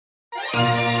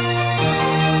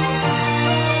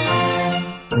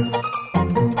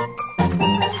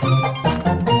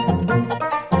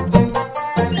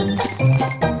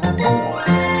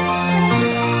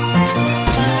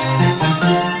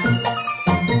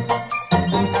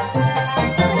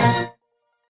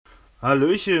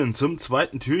Hallöchen zum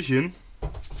zweiten Türchen.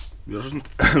 Wir schon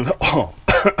oh,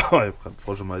 ich habe gerade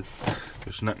Frosch im Hals.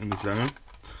 Wir schnacken nicht lange.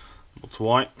 Nummer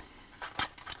 2.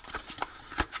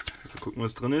 Also gucken,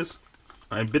 was drin ist.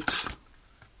 Ein Bit.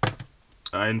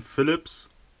 Ein Philips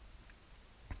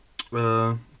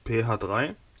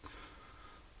PH3.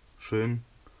 Schön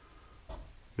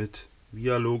mit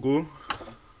Wiha Logo.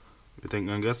 Wir denken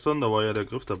an gestern, da war ja der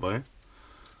Griff dabei.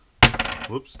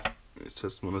 Ups. Jetzt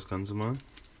testen wir das Ganze mal.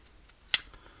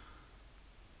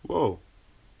 Wow.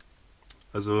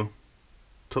 Also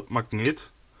Top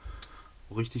Magnet.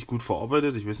 Richtig gut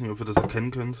verarbeitet. Ich weiß nicht, ob ihr das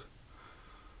erkennen könnt.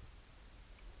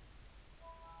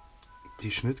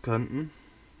 Die Schnittkanten.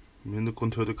 Im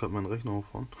Hintergrund hört ihr gerade meinen Rechner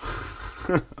auffahren.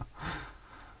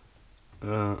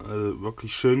 Also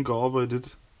wirklich schön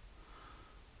gearbeitet.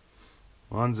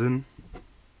 Wahnsinn.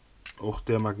 Auch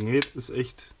der Magnet ist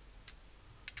echt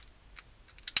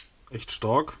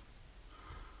stark.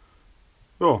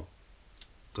 Ja.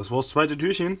 Das war das zweite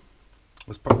Türchen.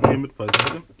 Das packen wir hier mit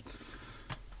beiseite.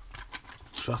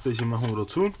 Schachtelchen machen wir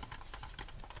dazu.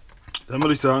 Dann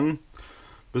würde ich sagen,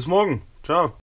 bis morgen. Ciao.